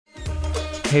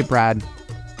Hey, Brad,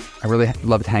 I really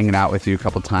loved hanging out with you a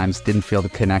couple times. Didn't feel the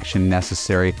connection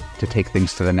necessary to take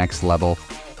things to the next level.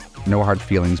 No hard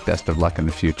feelings. Best of luck in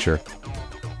the future.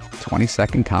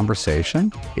 20-second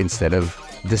conversation instead of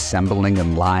dissembling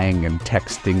and lying and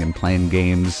texting and playing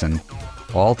games and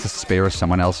all to spare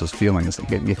someone else's feelings.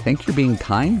 You think you're being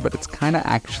kind, but it's kind of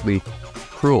actually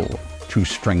cruel to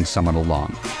string someone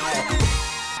along.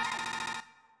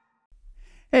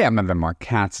 Hey, I'm Evan Mark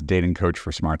Katz, dating coach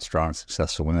for smart, strong,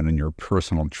 successful women and your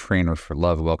personal trainer for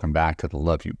love. Welcome back to the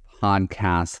Love You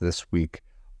podcast. This week,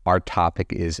 our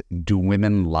topic is, do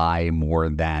women lie more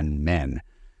than men?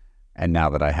 And now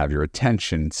that I have your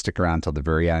attention, stick around till the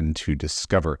very end to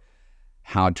discover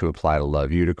how to apply to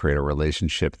love you to create a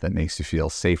relationship that makes you feel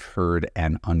safe, heard,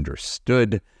 and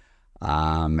understood.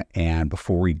 And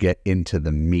before we get into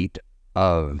the meat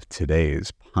of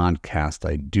today's podcast,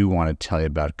 I do want to tell you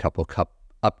about a couple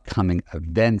upcoming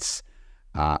events,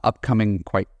 upcoming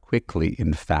quite quickly.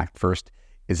 In fact, first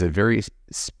is a very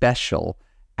special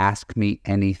Ask Me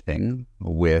Anything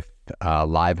with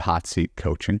live hot seat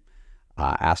coaching.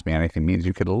 Ask Me Anything means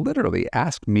you could literally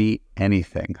ask me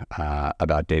anything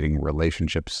about dating,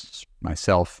 relationships,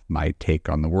 myself, my take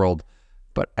on the world.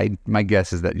 But my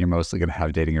guess is that you're mostly going to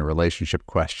have dating and relationship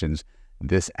questions.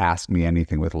 This Ask Me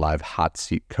Anything with live hot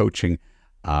seat coaching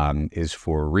is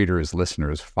for readers,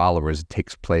 listeners, followers. It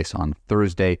takes place on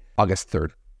Thursday, August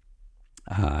 3rd.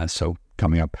 So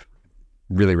coming up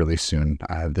really, really soon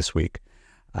this week.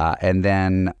 And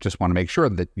then just want to make sure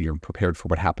that you're prepared for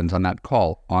what happens on that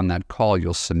call. On that call,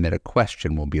 you'll submit a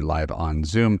question. We'll be live on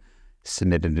Zoom.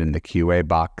 Submit it in the QA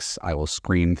box. I will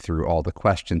screen through all the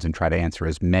questions and try to answer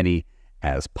as many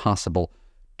as possible.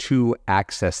 To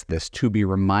access this, to be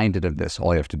reminded of this,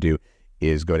 all you have to do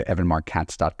is go to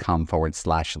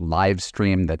evanmarkkatz.com/live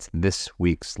stream. That's this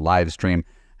week's live stream,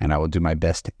 and I will do my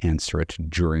best to answer it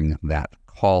during that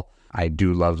call. I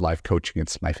do love live coaching.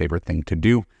 It's my favorite thing to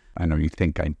do. I know you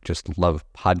think I just love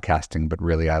podcasting, but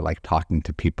really I like talking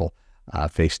to people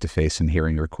face-to-face and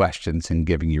hearing your questions and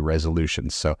giving you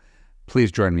resolutions. So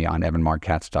please join me on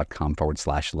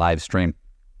evanmarkkatz.com/live stream.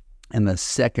 And the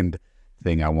second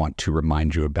thing I want to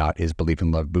remind you about is Believe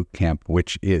in Love Bootcamp,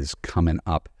 which is coming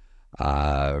up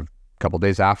a couple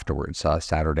days afterwards,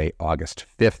 Saturday, August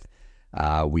 5th.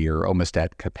 We are almost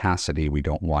at capacity. We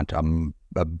don't want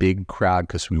a big crowd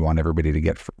because we want everybody to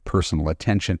get personal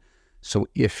attention. So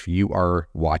if you are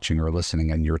watching or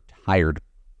listening and you're tired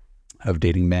of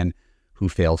dating men who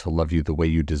fail to love you the way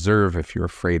you deserve, if you're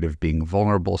afraid of being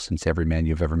vulnerable since every man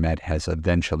you've ever met has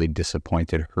eventually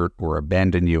disappointed, hurt, or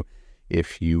abandoned you,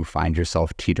 if you find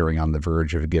yourself teetering on the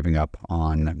verge of giving up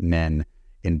on men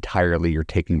entirely, you're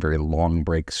taking very long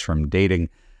breaks from dating,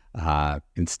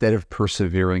 instead of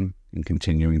persevering and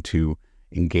continuing to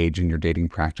engage in your dating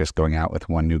practice, going out with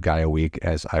one new guy a week,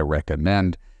 as I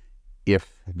recommend,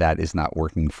 if that is not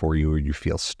working for you or you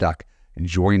feel stuck,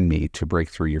 join me to break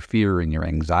through your fear and your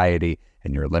anxiety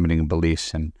and your limiting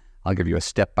beliefs. And I'll give you a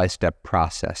step-by-step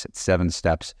process. It's 7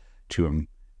 steps to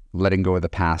letting go of the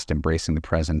past, embracing the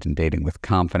present, and dating with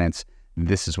confidence.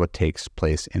 This is what takes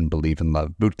place in Believe in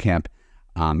Love Bootcamp.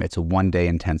 It's a 1-day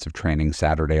intensive training,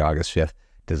 Saturday, August 5th,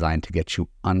 designed to get you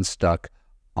unstuck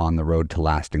on the road to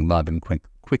lasting love and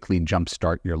quickly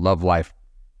jumpstart your love life.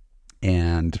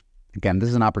 And again, this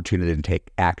is an opportunity to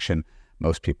take action.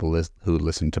 Most people who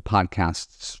listen to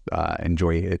podcasts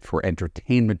enjoy it for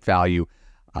entertainment value.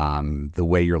 The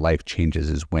way your life changes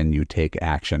is when you take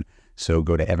action. So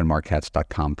go to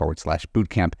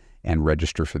evanmarkkatz.com/bootcamp and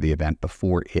register for the event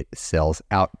before it sells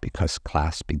out, because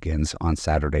class begins on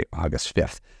Saturday, August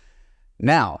 5th.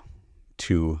 Now,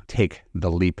 to take the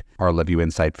leap, our Love You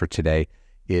insight for today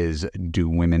is, do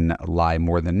women lie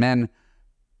more than men?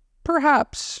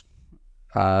 Perhaps.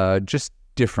 Just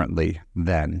differently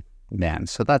than men.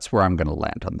 So that's where I'm going to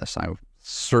land on this. I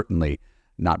certainly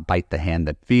not bite the hand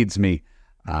that feeds me,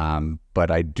 but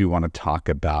I do want to talk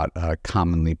about a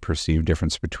commonly perceived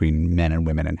difference between men and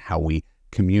women and how we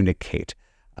communicate.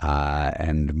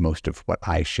 And most of what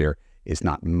I share is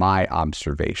not my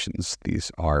observations.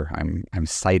 These are, I'm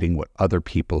citing what other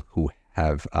people who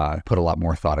have put a lot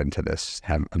more thought into this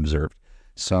have observed.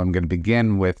 So I'm going to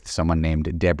begin with someone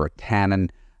named Deborah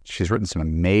Tannen. She's written some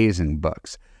amazing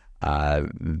books.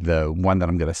 The one that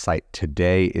I'm going to cite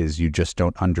today is You Just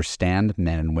Don't Understand,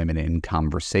 Men and Women in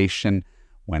Conversation.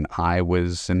 When I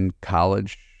was in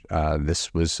college,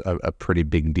 this was a pretty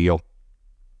big deal.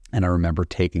 And I remember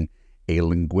taking a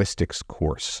linguistics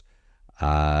course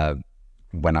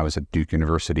when I was at Duke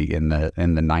University in the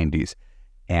 90s.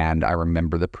 And I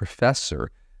remember the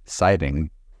professor citing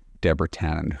Deborah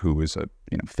Tannen, who was a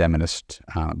feminist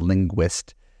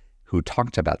linguist, who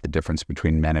talked about the difference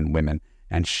between men and women.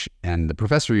 And the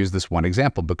professor used this one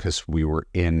example because we were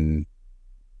in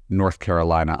North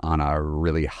Carolina on a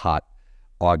really hot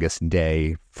August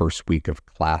day, first week of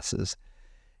classes.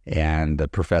 And the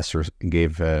professor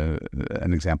gave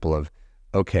an example of,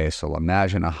 okay, so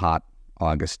imagine a hot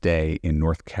August day in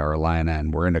North Carolina,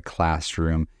 and we're in a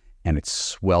classroom, and it's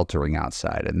sweltering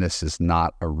outside. And this is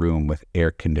not a room with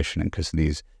air conditioning because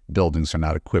these buildings are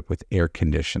not equipped with air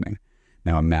conditioning.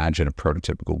 Now imagine a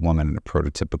prototypical woman and a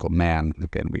prototypical man.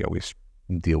 Again, we always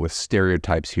deal with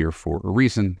stereotypes here for a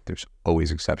reason. There's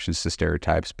always exceptions to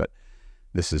stereotypes, but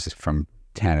this is from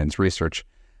Tannen's research.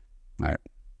 All right.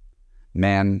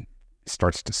 Man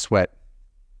starts to sweat,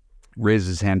 raises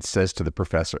his hand, says to the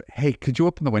professor, "Hey, could you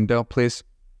open the window, please?"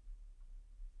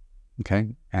 Okay.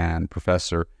 And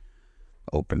professor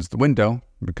opens the window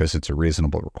because it's a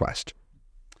reasonable request.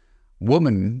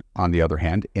 Woman, on the other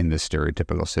hand, in this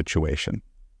stereotypical situation,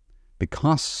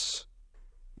 because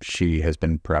she has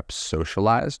been perhaps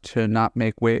socialized to not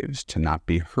make waves, to not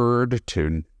be heard,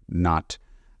 to not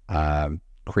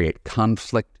create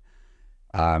conflict,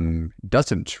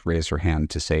 doesn't raise her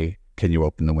hand to say, "Can you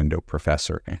open the window,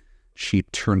 professor?" She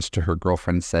turns to her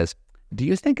girlfriend and says, "Do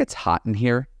you think it's hot in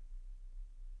here?"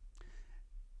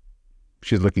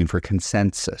 She's looking for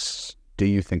consensus. Do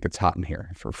you think it's hot in here?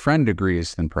 If her friend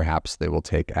agrees, then perhaps they will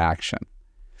take action.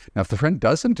 Now, if the friend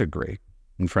doesn't agree,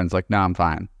 and the friend's like, "No, I'm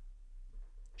fine,"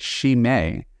 she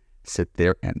may sit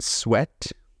there and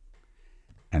sweat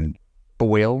and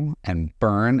boil and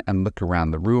burn and look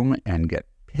around the room and get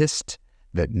pissed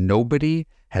that nobody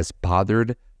has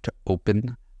bothered to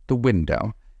open the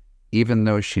window, even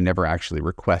though she never actually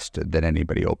requested that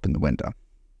anybody open the window.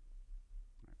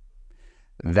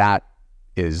 That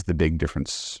is the big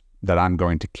difference that I'm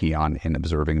going to key on in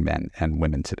observing men and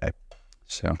women today.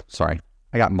 So, sorry,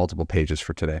 I got multiple pages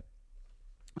for today.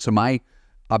 So my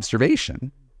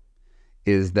observation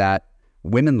is that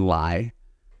women lie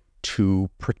to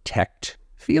protect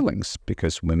feelings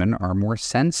because women are more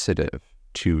sensitive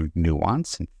to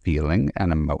nuance and feeling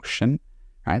and emotion,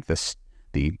 right? The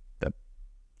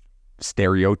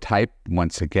stereotype,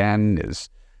 once again, is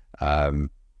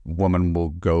woman will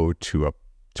go to a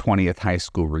 20th high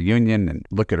school reunion and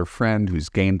look at her friend who's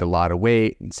gained a lot of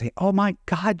weight and say, "Oh my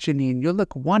God, Janine, you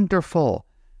look wonderful."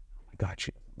 "Oh my God,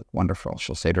 you look wonderful,"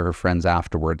 she'll say to her friends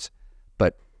afterwards.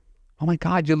 But, "Oh my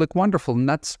God, you look wonderful," and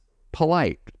that's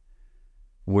polite.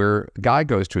 Where a guy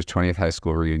goes to his 20th high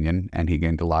school reunion and he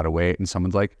gained a lot of weight and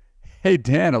someone's like, "Hey,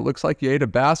 Dan, it looks like you ate a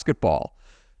basketball."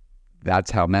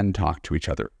 That's how men talk to each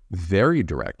other. Very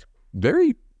direct,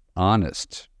 very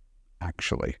honest,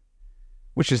 actually.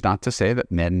 Which is not to say that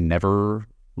men never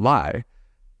lie,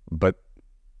 but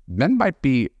men might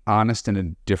be honest in a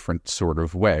different sort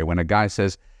of way. When a guy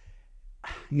says,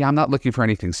 "Yeah, I'm not looking for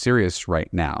anything serious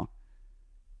right now,"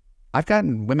 I've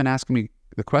gotten women asking me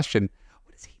the question,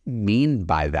 what does he mean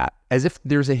by that? As if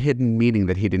there's a hidden meaning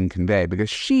that he didn't convey, because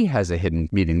she has a hidden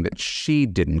meaning that she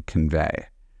didn't convey,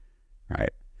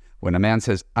 right? When a man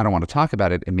says, "I don't want to talk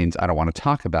about it," it means I don't want to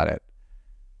talk about it.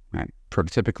 Right?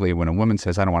 Prototypically, when a woman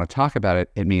says, "I don't want to talk about it,"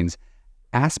 it means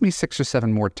ask me 6 or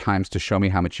 7 more times to show me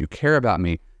how much you care about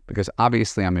me, because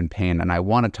obviously I'm in pain and I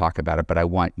want to talk about it, but I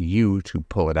want you to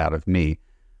pull it out of me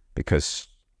because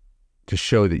to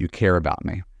show that you care about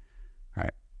me.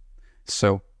 Right?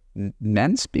 So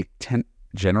men speak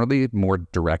generally more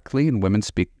directly and women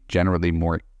speak generally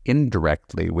more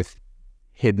indirectly with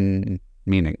hidden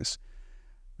meanings.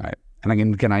 Right? And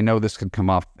again, I know this could come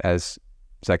off as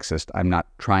sexist. I'm not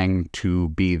trying to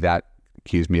be that.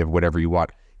 Accuse me of whatever you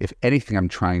want. If anything, I'm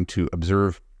trying to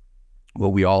observe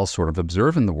what we all sort of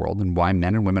observe in the world and why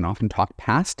men and women often talk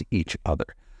past each other.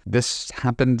 This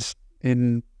happened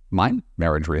in my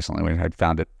marriage recently when I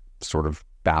found it sort of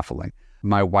baffling.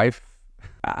 My wife,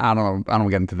 I don't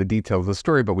get into the details of the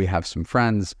story, but we have some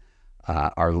friends.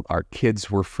 Our kids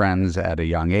were friends at a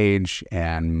young age,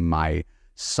 and my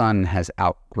son has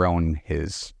outgrown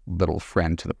his little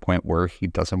friend to the point where he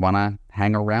doesn't want to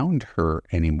hang around her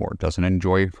anymore, doesn't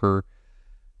enjoy her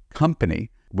company,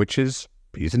 which is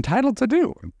he's entitled to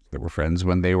do. They were friends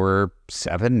when they were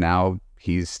 7. Now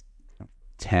he's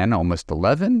 10, almost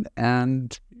 11,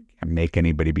 and you can't make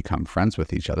anybody become friends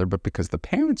with each other. But because the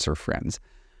parents are friends,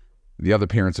 the other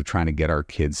parents are trying to get our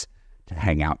kids to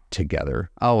hang out together.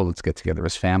 "Oh, well, let's get together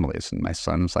as families." And my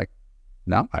son's like,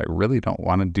 "No, I really don't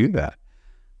want to do that."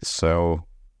 So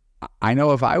I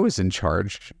know if I was in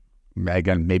charge,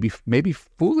 again, maybe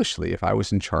foolishly, if I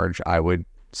was in charge, I would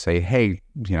say, "Hey,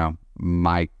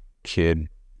 my kid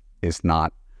is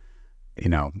not,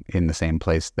 in the same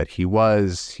place that he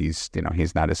was. He's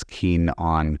not as keen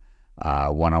on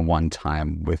one-on-one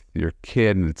time with your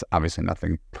kid. And it's obviously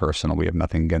nothing personal. We have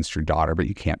nothing against your daughter, but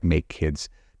you can't make kids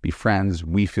be friends.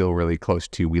 We feel really close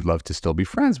to, we'd love to still be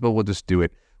friends, but we'll just do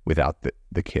it without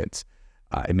the kids.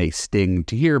 It may sting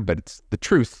to hear, but it's the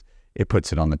truth. It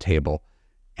puts it on the table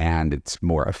and it's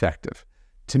more effective.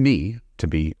 To me, to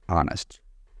be honest,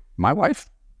 my wife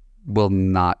will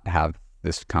not have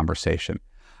this conversation.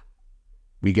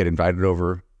 We get invited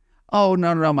over. Oh,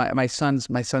 no, my son's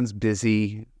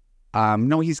busy.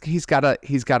 No, he's got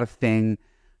a thing.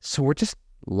 So we're just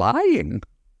lying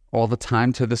all the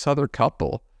time to this other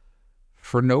couple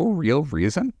for no real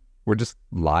reason. We're just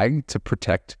lying to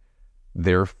protect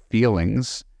their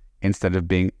feelings instead of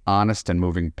being honest and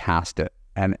moving past it.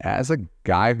 And as a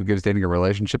guy who gives dating and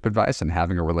relationship advice and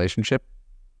having a relationship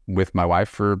with my wife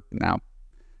for now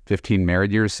 15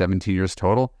 married years, 17 years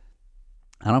total,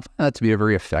 I don't find that to be a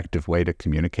very effective way to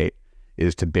communicate,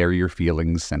 is to bury your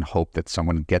feelings and hope that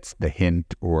someone gets the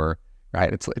hint, or,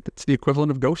 right? It's the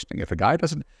equivalent of ghosting. If a guy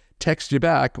doesn't text you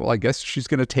back, well, I guess she's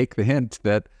going to take the hint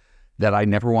that I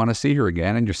never want to see her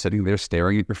again. And you're sitting there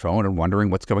staring at your phone and wondering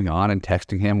what's going on and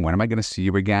texting him, when am I going to see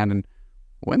you again? And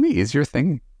when the easier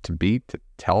thing to be to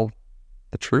tell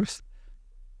the truth?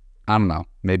 I don't know.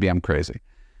 Maybe I'm crazy.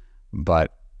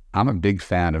 But I'm a big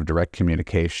fan of direct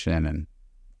communication and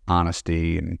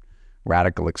honesty and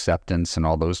radical acceptance and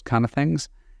all those kind of things.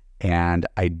 And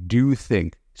I do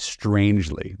think,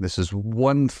 strangely, this is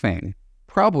one thing,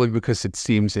 probably because it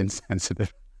seems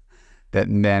insensitive, that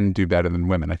men do better than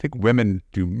women. I think women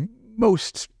do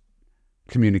most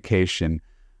communication,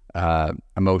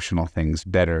 emotional things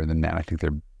better than men. I think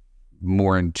they're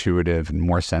more intuitive and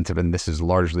more sensitive, and this is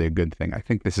largely a good thing. I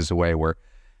think this is a way where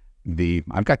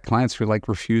I've got clients who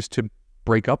refuse to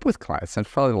break up with clients.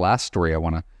 That's probably the last story I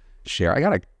want to share. I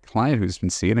got a client who's been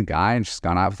seeing a guy and she's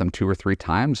gone out with him 2 or 3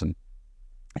 times and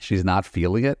she's not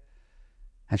feeling it.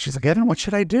 And she's like, Evan, what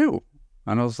should I do?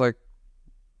 And I was like,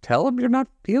 tell him you're not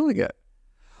feeling it.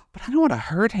 But I don't want to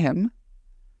hurt him.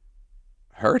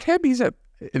 Hurt him?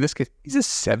 In this case, he's a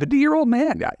 70-year-old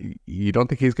man. You don't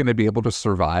think he's going to be able to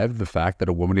survive the fact that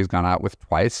a woman he's gone out with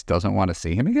twice doesn't want to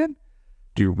see him again?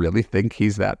 Do you really think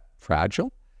he's that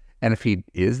fragile? And if he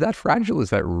is that fragile,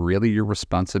 is that really your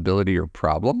responsibility or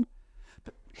problem?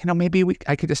 But, maybe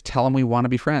I could just tell him we want to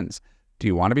be friends. Do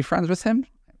you want to be friends with him?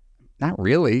 Not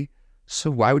really. So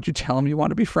why would you tell him you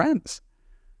want to be friends?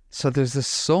 So there's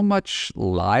so much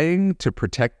lying to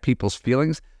protect people's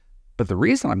feelings. But the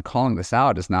reason I'm calling this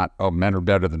out is not, oh, men are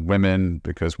better than women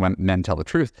because when men tell the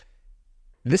truth.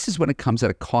 This is when it comes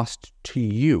at a cost to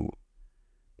you.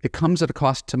 It comes at a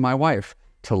cost to my wife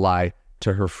to lie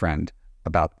to her friend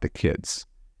about the kids.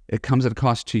 It comes at a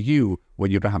cost to you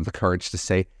when you don't have the courage to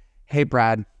say, hey,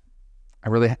 Brad, I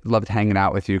really loved hanging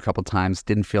out with you a couple times,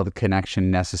 didn't feel the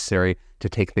connection necessary to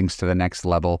take things to the next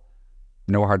level.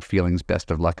 No hard feelings,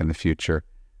 best of luck in the future.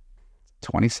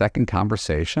 20-second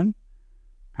conversation,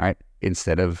 all right?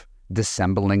 Instead of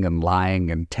dissembling and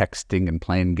lying and texting and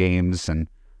playing games and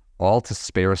all to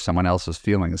spare someone else's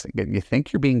feelings. You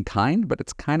think you're being kind, but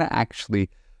it's kind of actually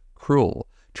cruel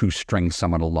to string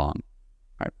someone along.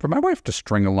 Right? For my wife to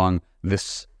string along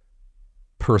this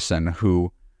person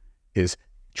who is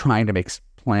trying to make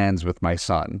plans with my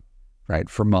son, right,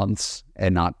 for months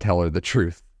and not tell her the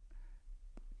truth.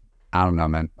 I don't know,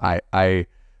 man.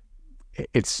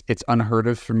 It's unheard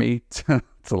of for me to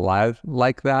lie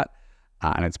like that.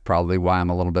 And it's probably why I'm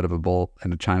a little bit of a bull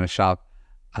in a china shop.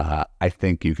 I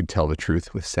think you can tell the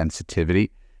truth with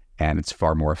sensitivity, and it's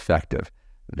far more effective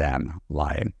than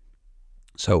lying.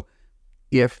 So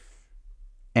if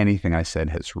anything I said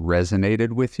has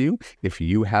resonated with you, if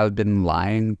you have been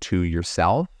lying to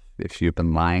yourself, if you've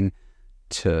been lying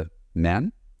to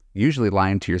men, usually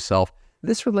lying to yourself,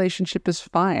 this relationship is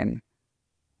fine,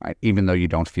 right? Even though you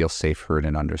don't feel safe, heard,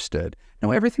 and understood.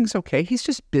 No, everything's okay. He's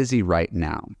just busy right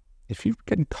now. If you've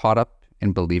gotten caught up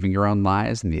in believing your own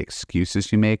lies and the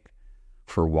excuses you make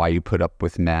for why you put up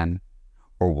with men,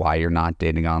 or why you're not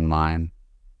dating online,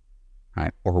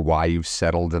 right? Or why you've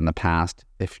settled in the past,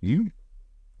 if you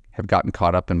have gotten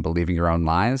caught up in believing your own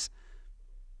lies,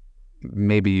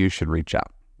 maybe you should reach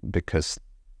out, because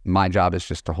my job is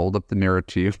just to hold up the mirror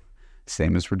to you,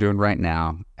 same as we're doing right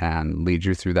now, and lead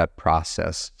you through that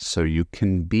process so you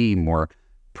can be more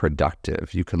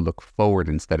productive. You can look forward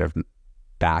instead of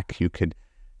back. You could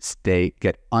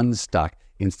get unstuck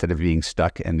instead of being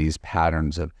stuck in these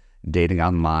patterns of dating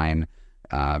online,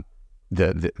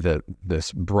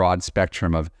 this broad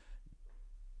spectrum of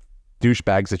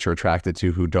douchebags that you're attracted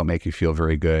to who don't make you feel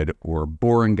very good, or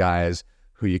boring guys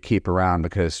who you keep around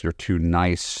because you're too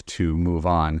nice to move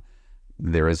on.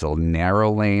 There is a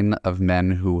narrow lane of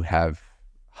men who have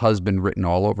husband written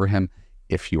all over him.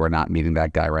 If you are not meeting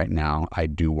that guy right now, I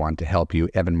do want to help you.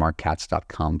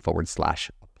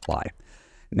 evanmarkkatz.com/apply.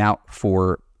 Now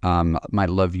for my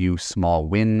Love You Small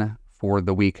Win for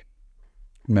the week.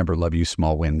 Remember, Love You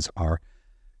Small Wins are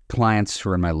clients who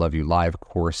are in my Love You Live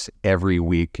course. Every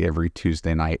week, every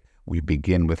Tuesday night, we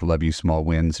begin with Love You Small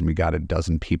Wins, and we got a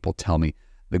dozen people tell me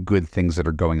the good things that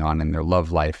are going on in their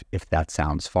love life. If that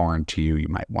sounds foreign to you, you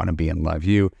might want to be in Love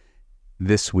You.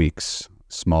 This week's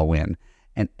small win.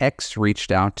 An ex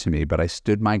reached out to me, but I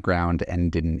stood my ground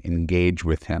and didn't engage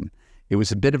with him. It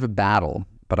was a bit of a battle,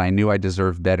 but I knew I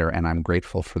deserved better, and I'm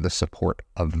grateful for the support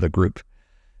of the group.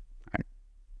 Right.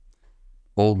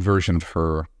 Old version of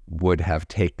her would have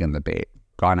taken the bait,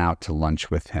 gone out to lunch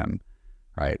with him,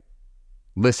 right?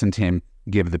 Listened to him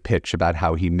give the pitch about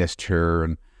how he missed her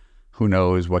and who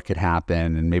knows what could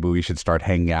happen, and maybe we should start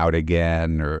hanging out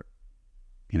again, or,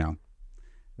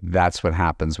 that's what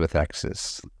happens with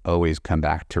exes. Always come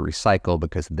back to recycle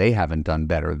because they haven't done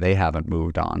better. They haven't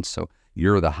moved on. So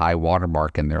you're the high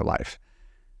watermark in their life.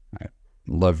 Right?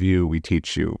 Love You, we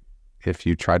teach you. If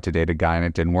you tried to date a guy and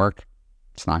it didn't work,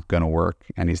 it's not going to work,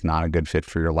 and he's not a good fit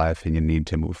for your life, and you need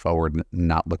to move forward and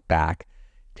not look back.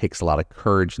 It takes a lot of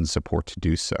courage and support to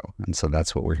do so. And so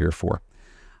that's what we're here for.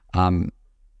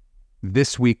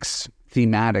 This week's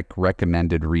thematic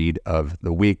recommended read of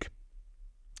the week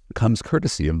comes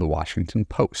courtesy of the Washington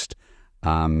Post.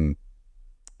 Looks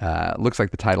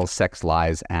like the title, Sex,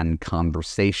 Lies, and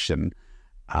Conversation.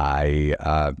 I'm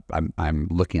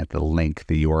looking at the link,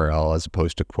 the URL, as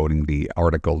opposed to quoting the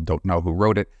article. Don't know who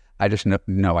wrote it. I just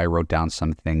know I wrote down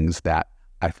some things that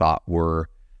I thought were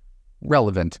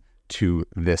relevant to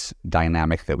this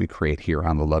dynamic that we create here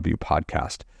on the Love You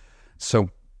podcast. So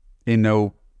in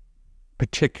no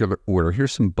particular order,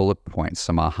 here's some bullet points,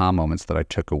 some aha moments that I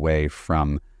took away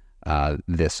from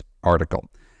this article.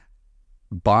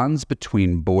 Bonds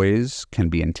between boys can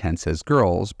be intense as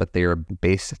girls, but they are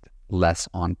based less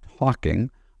on talking,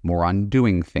 more on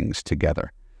doing things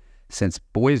together. Since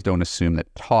boys don't assume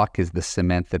that talk is the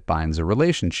cement that binds a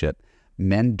relationship,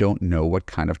 men don't know what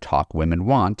kind of talk women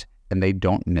want, and they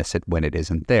don't miss it when it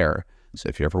isn't there. So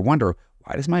if you ever wonder,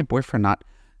 why does my boyfriend not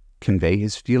convey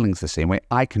his feelings the same way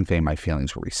I convey my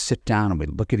feelings, where we sit down and we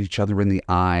look at each other in the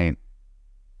eye,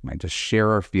 might just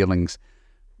share our feelings.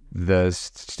 The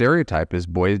stereotype is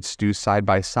boys do side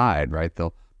by side, right?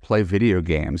 They'll play video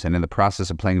games, and in the process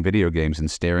of playing video games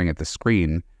and staring at the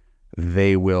screen,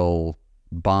 they will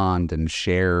bond and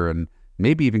share and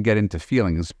maybe even get into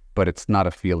feelings, but it's not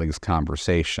a feelings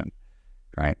conversation,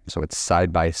 right? So it's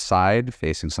side by side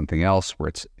facing something else,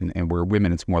 where where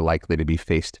women, it's more likely to be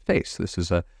face to face. This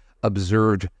is a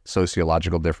observed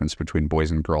sociological difference between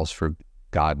boys and girls for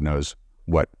God knows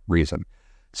what reason.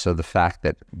 So the fact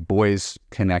that boys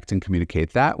connect and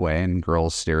communicate that way and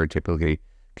girls stereotypically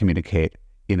communicate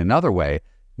in another way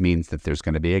means that there's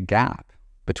going to be a gap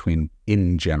between,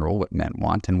 in general, what men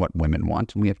want and what women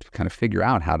want. And we have to kind of figure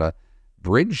out how to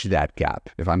bridge that gap.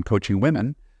 If I'm coaching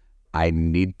women, I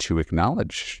need to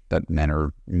acknowledge that men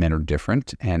are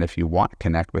different. And if you want to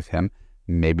connect with him,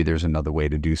 maybe there's another way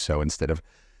to do so instead of,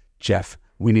 Jeff,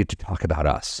 we need to talk about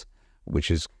us,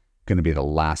 which is going to be the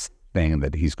last thing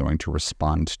that he's going to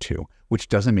respond to, which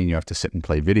doesn't mean you have to sit and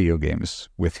play video games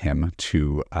with him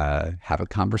to have a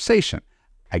conversation.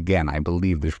 Again, I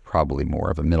believe there's probably more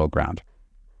of a middle ground.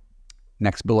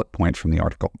 Next bullet point from the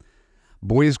article.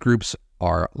 Boys groups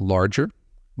are larger,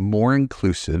 more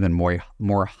inclusive, and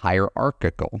more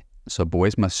hierarchical, so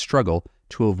boys must struggle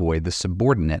to avoid the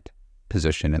subordinate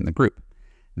position in the group.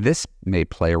 This may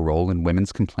play a role in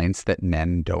women's complaints that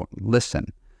men don't listen.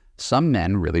 Some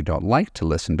men really don't like to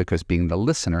listen because being the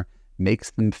listener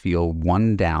makes them feel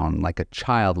one down, like a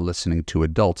child listening to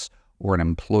adults or an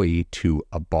employee to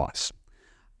a boss.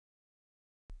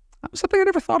 Something I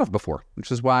never thought of before,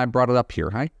 which is why I brought it up here.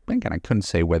 I couldn't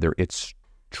say whether it's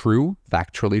true,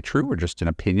 factually true, or just an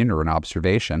opinion or an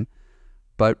observation,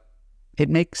 but it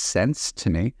makes sense to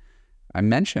me. I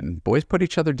mentioned boys put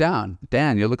each other down.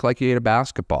 Dan, you look like you ate a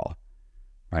basketball,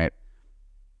 right?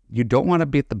 You don't want to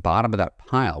be at the bottom of that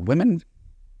pile. Women,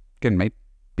 again, may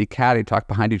be catty, talk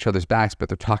behind each other's backs, but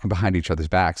they're talking behind each other's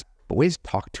backs. Boys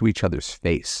talk to each other's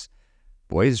face.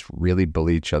 Boys really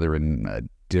bully each other in a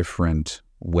different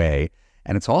way.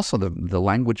 And it's also the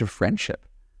language of friendship.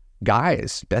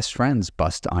 Guys, best friends,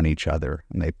 bust on each other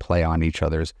and they play on each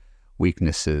other's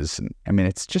weaknesses. And I mean,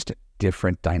 it's just a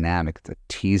different dynamic. It's a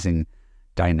teasing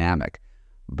dynamic.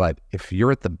 But if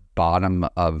you're at the bottom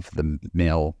of the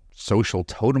male social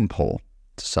totem pole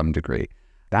to some degree,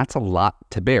 that's a lot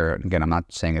to bear. Again, I'm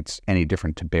not saying it's any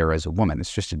different to bear as a woman.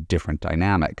 It's just a different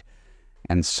dynamic.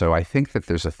 And so I think that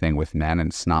there's a thing with men, and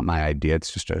it's not my idea.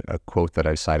 It's just a quote that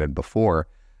I've cited before.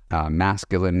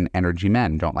 Masculine energy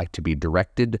men don't like to be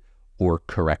directed or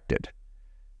corrected,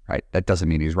 right? That doesn't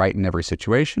mean he's right in every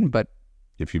situation, but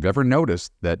if you've ever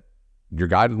noticed that your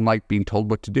guy doesn't like being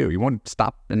told what to do, he won't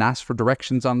stop and ask for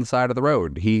directions on the side of the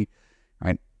road.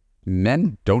 Right?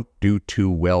 Men don't do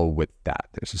too well with that.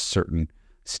 There's a certain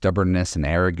stubbornness and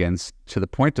arrogance to the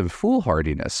point of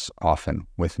foolhardiness often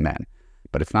with men.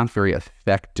 But it's not very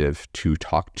effective to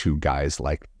talk to guys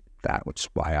like that, which is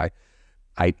why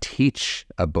I teach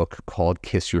a book called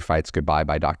Kiss Your Fights Goodbye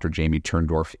by Dr. Jamie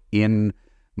Turndorf in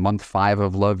month 5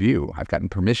 of Love You. I've gotten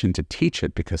permission to teach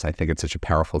it because I think it's such a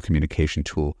powerful communication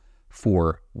tool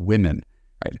for women,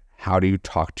 right? How do you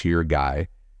talk to your guy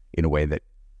in a way that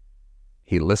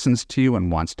he listens to you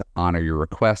and wants to honor your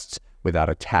requests without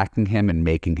attacking him and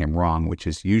making him wrong, which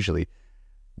is usually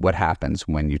what happens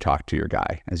when you talk to your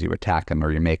guy, as you attack him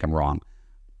or you make him wrong,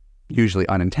 usually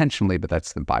unintentionally, but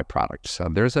that's the byproduct. So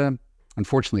there's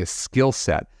unfortunately a skill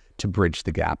set to bridge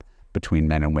the gap between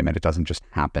men and women. It doesn't just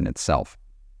happen itself.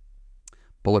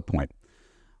 Bullet point.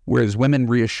 Whereas women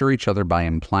reassure each other by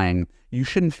implying, you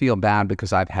shouldn't feel bad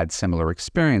because I've had similar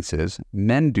experiences,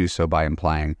 men do so by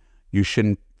implying, you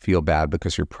shouldn't feel bad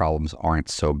because your problems aren't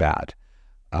so bad.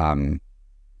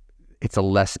 It's a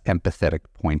less empathetic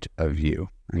point of view.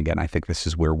 And again, I think this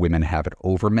is where women have it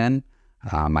over men,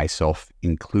 myself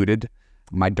included.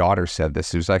 My daughter said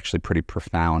this. It was actually pretty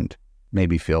profound, made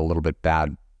me feel a little bit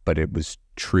bad, but it was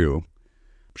true.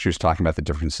 She was talking about the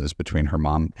differences between her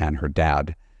mom and her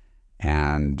dad.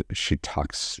 And she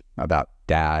talks about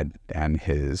dad and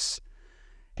his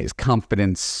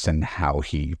confidence and how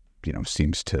he,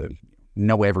 seems to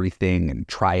know everything and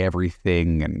try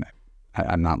everything. And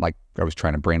I'm not like I was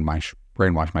trying to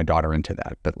brainwash my daughter into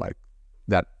that, but like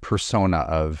that persona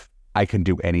of I can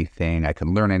do anything, I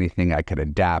can learn anything, I can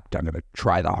adapt, I'm going to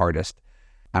try the hardest,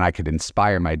 and I could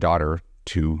inspire my daughter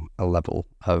to a level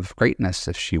of greatness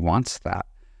if she wants that,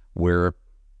 where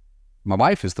my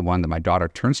wife is the one that my daughter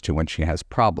turns to when she has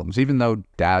problems. Even though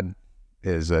dad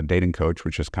is a dating coach,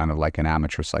 which is kind of like an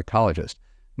amateur psychologist,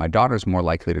 my daughter's more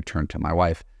likely to turn to my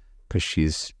wife because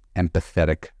she's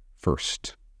empathetic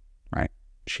first, right?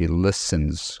 She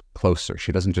listens closer.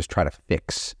 She doesn't just try to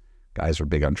fix. Guys are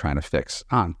big on trying to fix.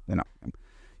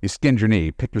 You skinned your knee,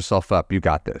 pick yourself up, you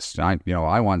got this. I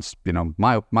once,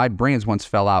 my brains once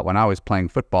fell out when I was playing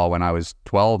football when I was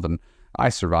 12 and I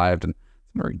survived, and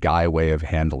it's a very guy way of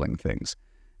handling things.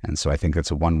 And so I think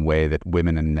it's one way that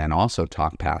women and men also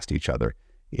talk past each other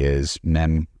is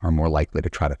men are more likely to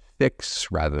try to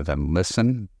fix rather than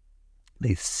listen.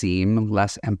 They seem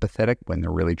less empathetic when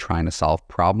they're really trying to solve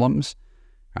problems,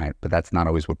 right? But that's not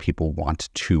always what people want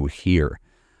to hear.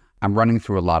 I'm running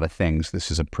through a lot of things.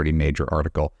 This is a pretty major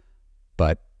article,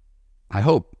 but I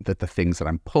hope that the things that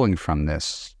I'm pulling from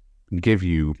this give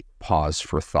you pause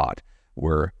for thought,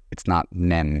 where it's not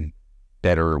men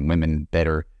better, women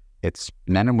better. It's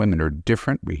men and women are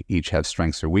different. We each have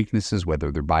strengths or weaknesses,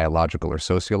 whether they're biological or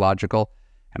sociological.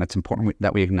 And it's important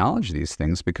that we acknowledge these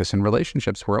things because in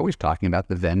relationships, we're always talking about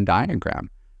the Venn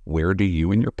diagram. Where do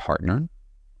you and your partner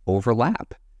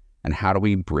overlap? And how do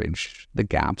we bridge the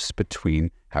gaps between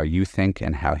how you think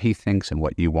and how he thinks and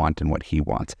what you want and what he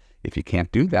wants? If you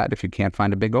can't do that, if you can't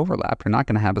find a big overlap, you're not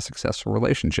going to have a successful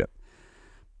relationship.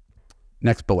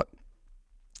 Next bullet.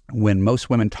 When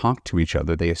most women talk to each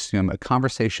other, they assume a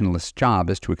conversationalist's job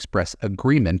is to express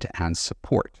agreement and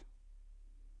support.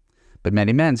 But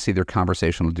many men see their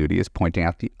conversational duty as pointing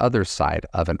out the other side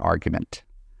of an argument.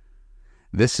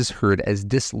 This is heard as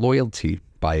disloyalty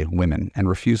by women and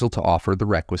refusal to offer the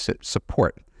requisite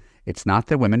support. It's not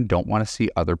that women don't want to see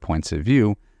other points of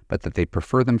view, but that they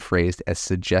prefer them phrased as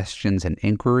suggestions and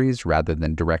inquiries rather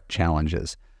than direct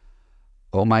challenges.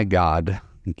 Oh my God,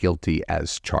 guilty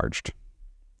as charged.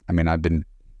 I mean,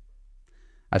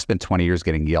 I spent 20 years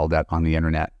getting yelled at on the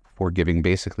internet for giving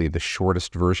basically the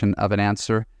shortest version of an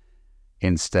answer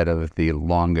instead of the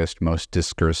longest, most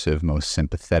discursive, most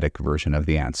sympathetic version of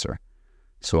the answer.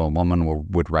 So a woman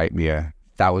would write me a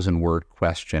 1,000-word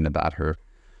question about her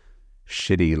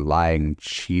shitty, lying,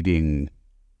 cheating,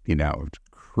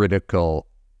 critical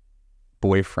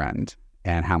boyfriend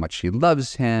and how much she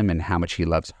loves him and how much he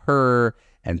loves her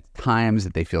and times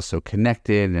that they feel so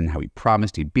connected and how he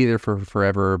promised he'd be there for her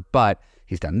forever, but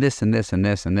he's done this and this and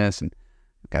this and this. And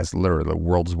the guy's literally the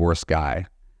world's worst guy.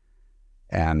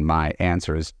 And my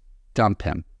answer is, dump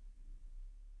him.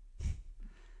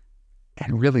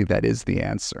 And really, that is the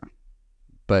answer.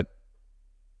 But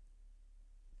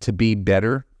to be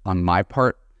better on my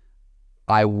part,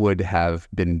 I would have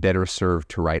been better served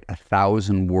to write a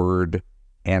 1,000-word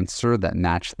answer that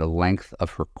matched the length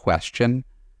of her question.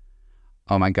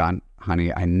 Oh my God,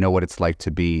 honey, I know what it's like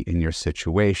to be in your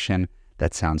situation.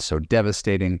 That sounds so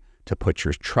devastating, to put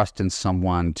your trust in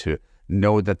someone, to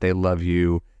know that they love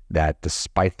you, that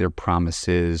despite their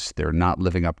promises, they're not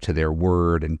living up to their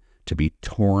word, and to be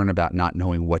torn about not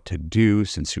knowing what to do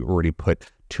since you already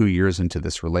put 2 years into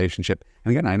this relationship.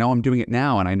 And again, I know I'm doing it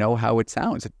now and I know how it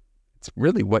sounds. It's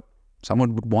really what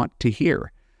someone would want to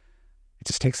hear. It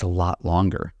just takes a lot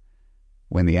longer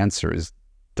when the answer is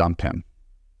dump him.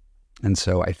 And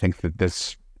so I think that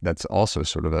that's also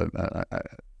sort of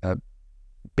a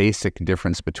basic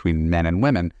difference between men and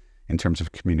women in terms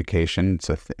of communication.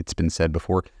 It's been said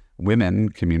before, women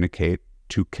communicate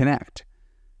to connect.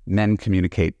 Men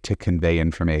communicate to convey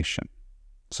information.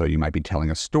 So you might be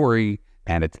telling a story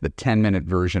and it's the 10-minute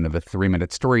version of a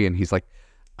 3-minute story. And he's like,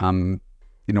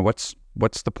 what's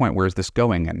the point? Where's this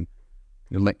going? And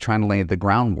you're trying to lay the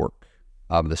groundwork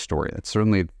of the story. That's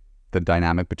certainly the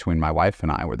dynamic between my wife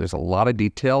and I, where there's a lot of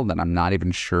detail that I'm not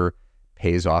even sure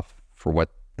pays off for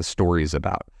what the story is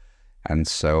about. And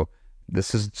so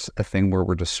this is a thing where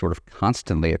we're just sort of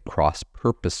constantly at cross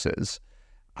purposes.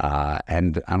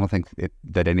 And I don't think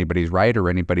that anybody's right or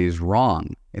anybody's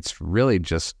wrong. It's really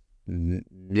just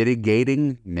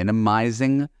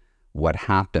minimizing what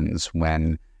happens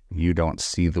when you don't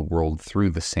see the world through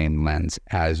the same lens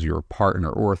as your partner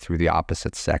or through the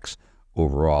opposite sex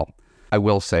overall. I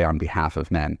will say on behalf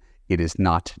of men, it is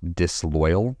not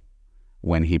disloyal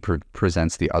when he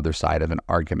presents the other side of an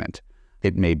argument.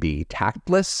 It may be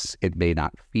tactless, it may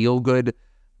not feel good,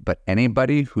 but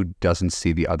anybody who doesn't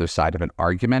see the other side of an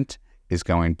argument is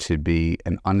going to be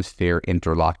an unfair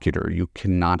interlocutor. You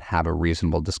cannot have a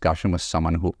reasonable discussion with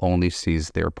someone who only sees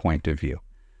their point of view.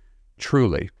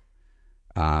 Truly.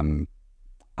 I'm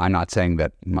not saying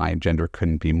that my gender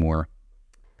couldn't be more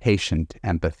patient,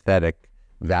 empathetic,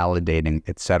 validating,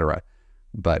 etc.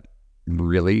 But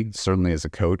really, certainly as a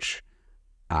coach,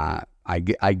 I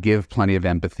give plenty of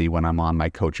empathy when I'm on my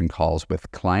coaching calls with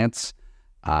clients.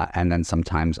 And then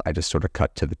sometimes I just sort of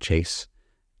cut to the chase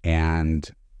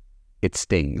and it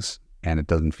stings and it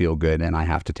doesn't feel good and I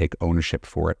have to take ownership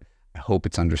for it. I hope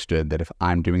it's understood that if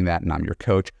I'm doing that and I'm your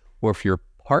coach, or if your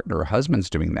partner or husband's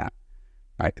doing that,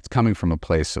 right, it's coming from a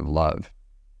place of love.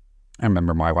 I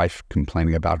remember my wife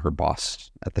complaining about her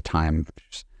boss at the time.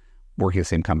 She's working at the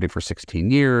same company for 16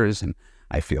 years and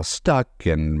I feel stuck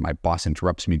and my boss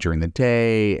interrupts me during the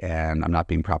day and I'm not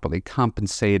being properly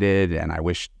compensated and I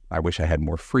wish I had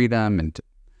more freedom.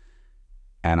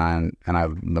 And I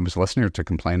was listening to her to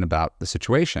complain about the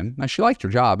situation. Now, she liked her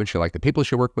job and she liked the people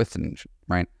she worked with and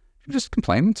right. She just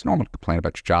complained. It's normal to complain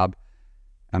about your job.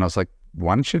 And I was like,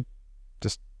 why don't you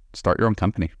just start your own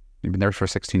company? You've been there for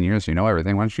 16 years. You know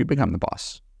everything. Why don't you become the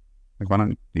boss? Like, why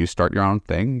don't you start your own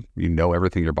thing? You know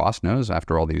everything your boss knows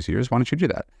after all these years. Why don't you do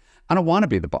that? I don't want to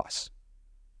be the boss.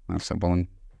 I said, well, you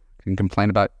can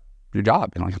complain about your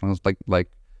job. And I was like,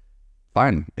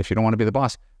 fine. If you don't want to be the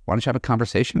boss, why don't you have a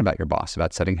conversation about your boss,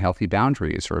 about setting healthy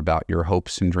boundaries or about your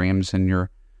hopes and dreams and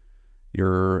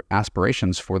your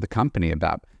aspirations for the company,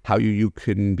 about how you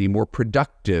can be more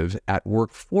productive at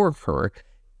work for her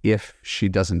if she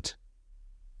doesn't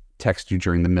text you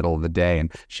during the middle of the day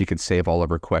and she could save all of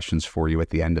her questions for you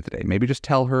at the end of the day. Maybe just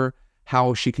tell her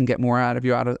how she can get more out of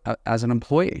you as an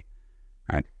employee.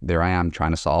 Right? There I am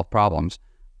trying to solve problems.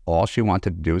 All she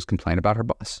wanted to do was complain about her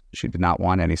boss. She did not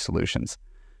want any solutions.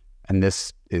 And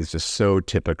this is just so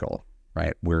typical,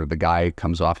 right? Where the guy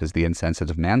comes off as the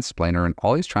insensitive mansplainer and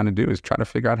all he's trying to do is try to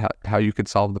figure out how you could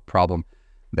solve the problem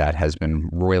that has been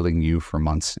roiling you for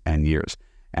months and years.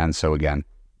 And so again,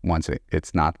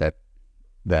 it's not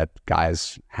that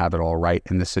guys have it all right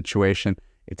in this situation.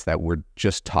 It's that we're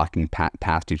just talking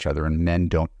past each other and men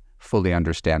don't fully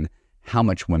understand how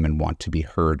much women want to be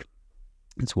heard.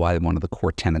 It's why one of the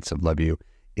core tenets of Love You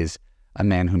is a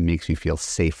man who makes you feel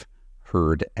safe,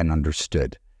 heard, and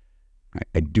understood.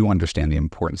 I do understand the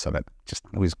importance of it, just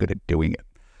not always good at doing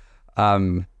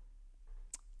it.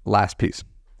 Last piece.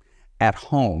 At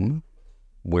home,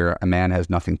 where a man has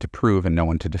nothing to prove and no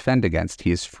one to defend against,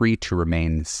 he is free to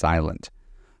remain silent.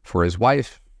 For his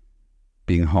wife,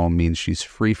 being home means she's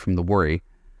free from the worry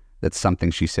that something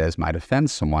she says might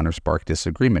offend someone or spark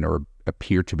disagreement or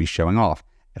appear to be showing off.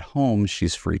 At home,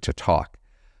 she's free to talk.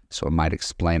 So it might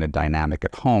explain a dynamic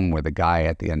at home where the guy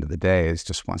at the end of the day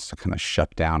just wants to kind of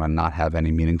shut down and not have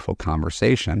any meaningful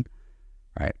conversation,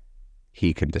 right?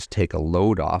 He can just take a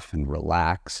load off and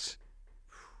relax.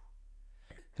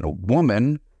 And a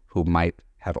woman who might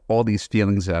have all these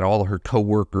feelings at all her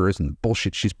coworkers and the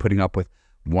bullshit she's putting up with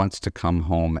wants to come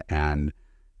home and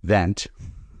vent,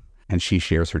 and she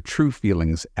shares her true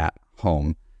feelings at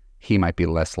home, he might be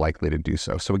less likely to do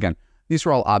so. So again, these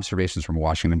are all observations from a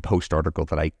Washington Post article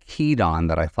that I keyed on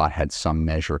that I thought had some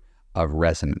measure of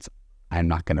resonance. I'm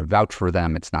not going to vouch for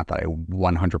them. It's not that I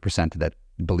 100% that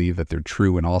believe that they're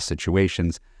true in all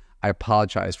situations. I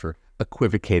apologize for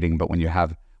equivocating, but when you're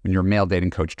a male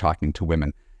dating coach talking to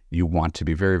women, you want to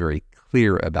be very, very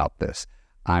clear about this.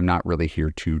 I'm not really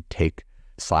here to take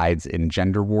sides in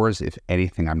gender wars. If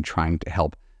anything, I'm trying to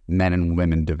help men and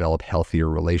women develop healthier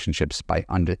relationships by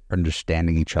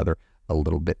understanding each other a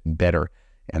little bit better.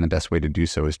 And the best way to do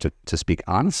so is to speak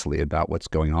honestly about what's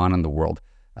going on in the world.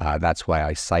 That's why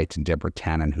I cite Deborah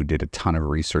Tannen, who did a ton of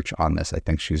research on this. I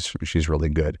think she's really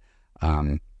good.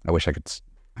 I wish I could,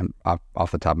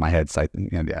 off the top of my head, cite,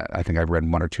 I think I've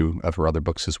read one or two of her other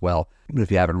books as well. But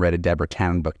if you haven't read a Deborah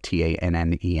Tannen book,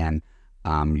 Tannen,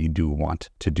 you do want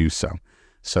to do so.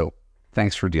 So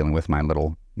thanks for dealing with my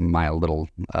little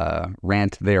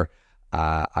rant there.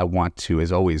 I want to,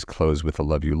 as always, close with a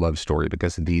love you love story,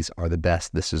 because these are the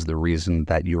best. This is the reason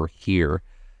that you're here,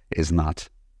 is not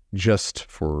just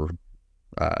for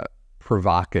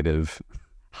provocative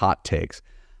hot takes,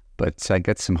 but I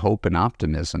get some hope and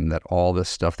optimism that all this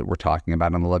stuff that we're talking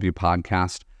about on the Love You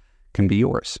podcast can be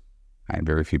yours.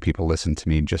 Very few people listen to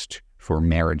me just for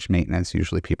marriage maintenance.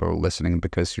 Usually people are listening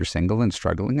because you're single and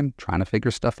struggling and trying to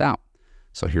figure stuff out.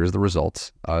 So here's the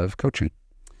results of coaching.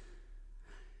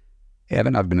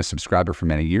 Evan, I've been a subscriber for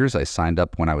many years. I signed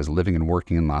up when I was living and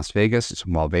working in Las Vegas.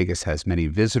 While Vegas has many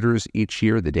visitors each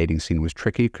year, the dating scene was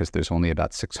tricky because there's only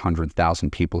about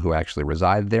 600,000 people who actually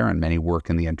reside there, and many work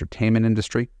in the entertainment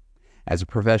industry. As a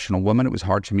professional woman, it was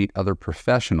hard to meet other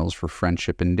professionals for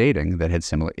friendship and dating that had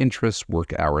similar interests,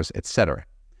 work hours, etc.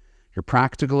 Your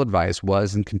practical advice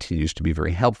was and continues to be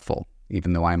very helpful.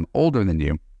 Even though I'm older than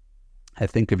you, I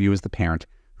think of you as the parent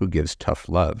who gives tough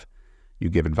love. You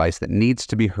give advice that needs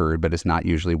to be heard, but is not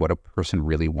usually what a person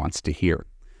really wants to hear.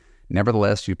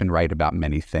 Nevertheless, you've been right about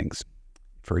many things.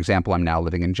 For example, I'm now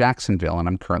living in Jacksonville, and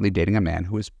I'm currently dating a man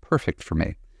who is perfect for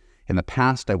me. In the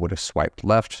past, I would have swiped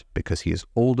left because he is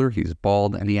older, he's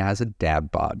bald, and he has a dad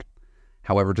bod.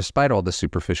 However, despite all the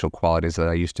superficial qualities that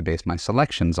I used to base my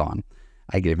selections on,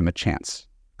 I gave him a chance.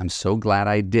 I'm so glad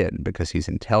I did, because he's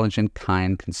intelligent,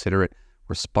 kind, considerate,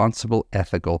 responsible,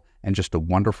 ethical, and just a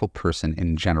wonderful person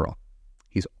in general.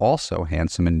 He's also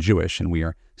handsome and Jewish, and we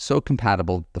are so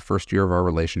compatible. The first year of our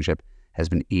relationship has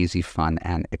been easy, fun,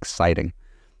 and exciting.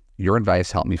 Your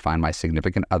advice helped me find my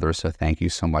significant other, so thank you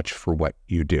so much for what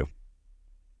you do.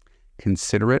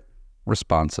 Considerate,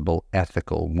 responsible,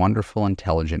 ethical, wonderful,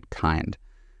 intelligent, kind.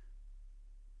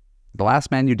 The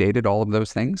last man you dated, all of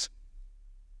those things?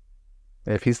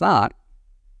 If he's not,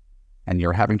 and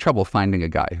you're having trouble finding a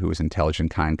guy who is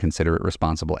intelligent, kind, considerate,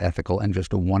 responsible, ethical, and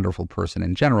just a wonderful person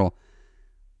in general,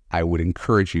 I would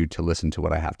encourage you to listen to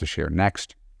what I have to share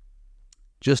next.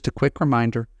 Just a quick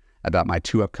reminder about my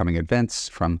 2 upcoming events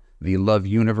from the Love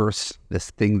Universe,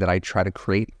 this thing that I try to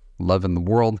create, Love in the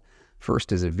World.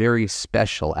 First is a very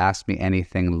special Ask Me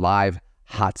Anything live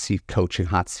hot seat coaching.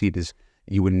 Hot seat is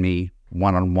you and me,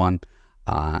 one-on-one,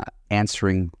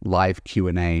 answering live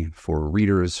Q&A for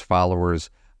readers, followers,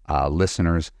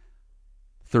 listeners.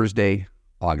 Thursday,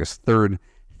 August 3rd.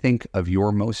 Think of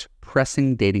your most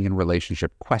pressing dating and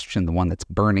relationship question, the one that's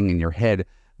burning in your head.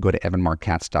 Go to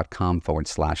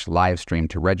evanmarckatz.com/livestream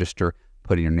to register.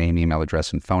 Put in your name, email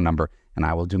address, and phone number, and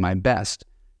I will do my best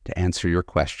to answer your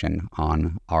question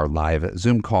on our live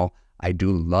Zoom call. I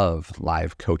do love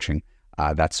live coaching.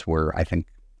 That's where I think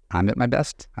I'm at my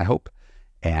best, I hope.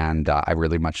 And I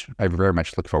very much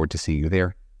look forward to seeing you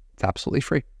there. It's absolutely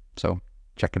free, so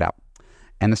check it out.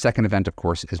 And the second event, of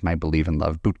course, is my Believe in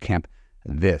Love Bootcamp.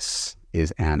 This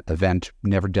is an event,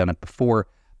 never done it before,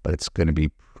 but it's going to be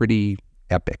pretty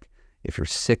epic. If you're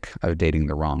sick of dating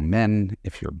the wrong men,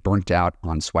 if you're burnt out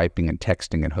on swiping and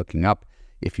texting and hooking up,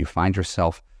 if you find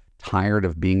yourself tired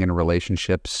of being in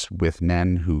relationships with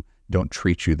men who don't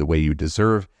treat you the way you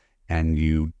deserve, and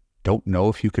you don't know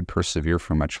if you could persevere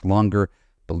for much longer,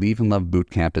 Believe in Love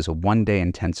Bootcamp is a 1-day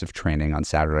intensive training on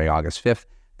Saturday, August 5th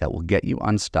that will get you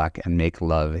unstuck and make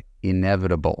love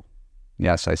inevitable.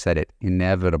 Yes, I said it,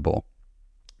 inevitable.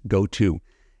 Go to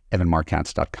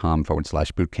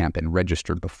evanmarckatz.com/bootcamp and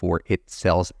register before it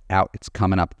sells out. It's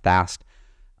coming up fast.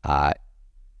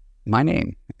 My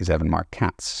name is Evan Mark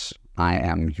Katz. I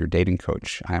am your dating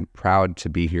coach. I am proud to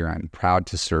be here. I'm proud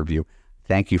to serve you.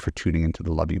 Thank you for tuning into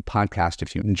the Love You podcast.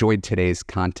 If you enjoyed today's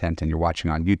content and you're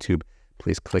watching on YouTube,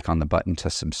 please click on the button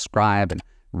to subscribe and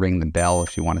ring the bell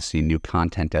if you want to see new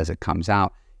content as it comes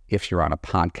out. If you're on a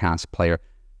podcast player,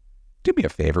 do me a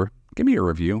favor, give me a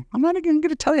review. I'm not even going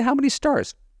to tell you how many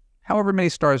stars. However many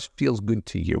stars feels good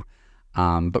to you.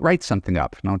 But write something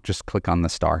up. Don't just click on the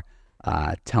star.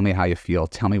 Tell me how you feel.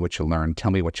 Tell me what you learned.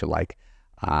 Tell me what you like.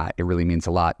 It really means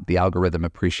a lot. The algorithm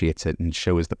appreciates it and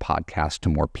shows the podcast to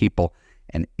more people.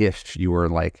 And if you were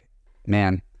like,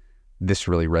 man, this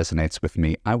really resonates with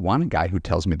me, I want a guy who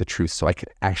tells me the truth so I could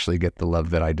actually get the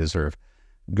love that I deserve,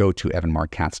 go to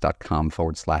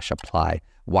evanmarckatz.com/apply.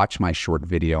 Watch my short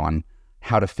video on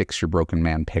how to fix your broken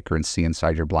man picker and see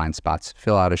inside your blind spots.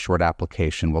 Fill out a short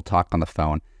application. We'll talk on the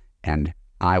phone, and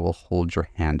I will hold your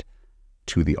hand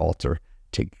to the altar.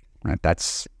 Right?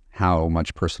 That's how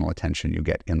much personal attention you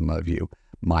get in Love U.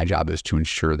 My job is to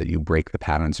ensure that you break the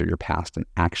patterns of your past and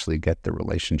actually get the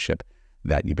relationship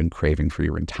that you've been craving for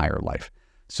your entire life.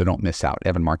 So don't miss out.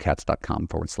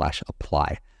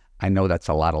 evanmarckatz.com/apply. I know that's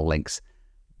a lot of links.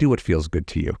 Do what feels good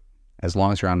to you. As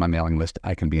long as you're on my mailing list,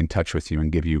 I can be in touch with you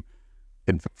and give you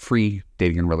free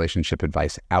dating and relationship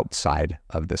advice outside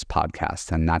of this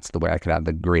podcast. And that's the way I could have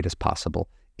the greatest possible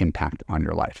impact on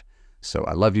your life. So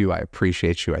I love you. I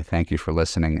appreciate you. I thank you for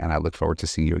listening. And I look forward to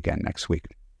seeing you again next week.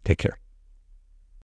 Take care.